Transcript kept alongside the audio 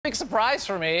Big surprise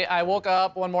for me. I woke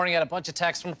up one morning, had a bunch of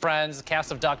texts from friends, a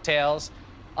cast of DuckTales.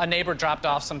 A neighbor dropped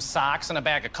off some socks and a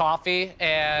bag of coffee,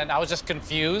 and I was just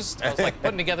confused. I was like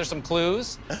putting together some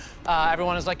clues.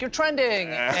 Everyone was like, "You're trending,"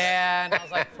 and I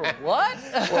was like, "For what?"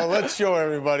 Well, let's show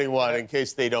everybody one in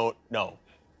case they don't know.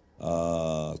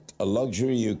 A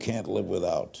luxury you can't live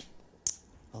without.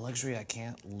 A luxury I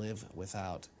can't live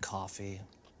without. Coffee.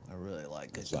 I really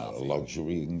like good It's not coffee. a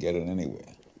luxury, you can get it anywhere.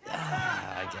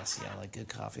 I guess, yeah, I like good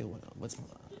coffee. What's?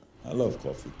 I love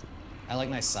coffee too. I like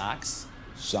nice socks.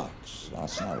 Socks,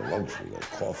 that's not a luxury though.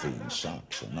 Coffee and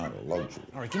socks are not a luxury.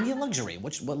 All right, give me a luxury.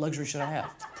 What luxury should I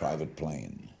have? Private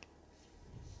plane.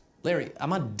 Larry,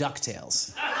 I'm on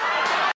DuckTales.